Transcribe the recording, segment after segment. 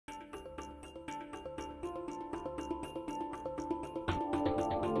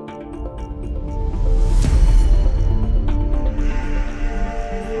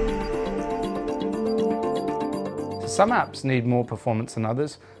Some apps need more performance than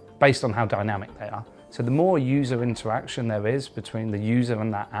others based on how dynamic they are. So the more user interaction there is between the user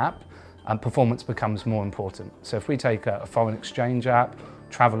and that app, performance becomes more important. So if we take a foreign exchange app,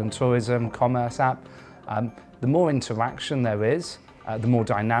 travel and tourism, commerce app, the more interaction there is, the more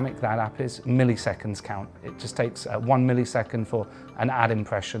dynamic that app is, milliseconds count. It just takes 1 millisecond for an ad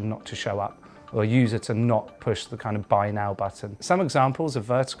impression not to show up, or a user to not push the kind of buy now button. Some examples of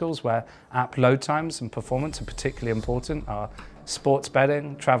verticals where app load times and performance are particularly important are sports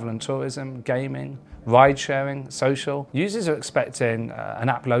betting, travel and tourism, gaming, ride sharing, social. Users are expecting an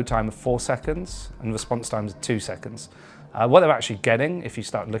app load time of 4 seconds and response times of 2 seconds. What they're actually getting, if you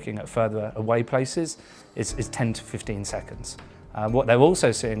start looking at further away places, is 10 to 15 seconds. What they're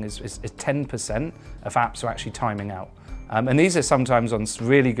also seeing is 10% of apps are actually timing out. And these are sometimes on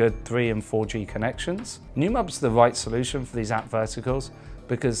really good 3 and 4G connections. Neumob's the right solution for these app verticals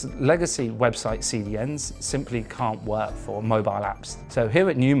because legacy website CDNs simply can't work for mobile apps. So here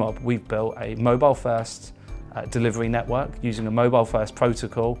at Neumob, we've built a mobile-first delivery network using a mobile-first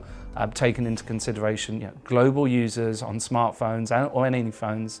protocol, taking into consideration global users on smartphones or any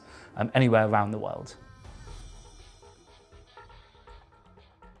phones anywhere around the world.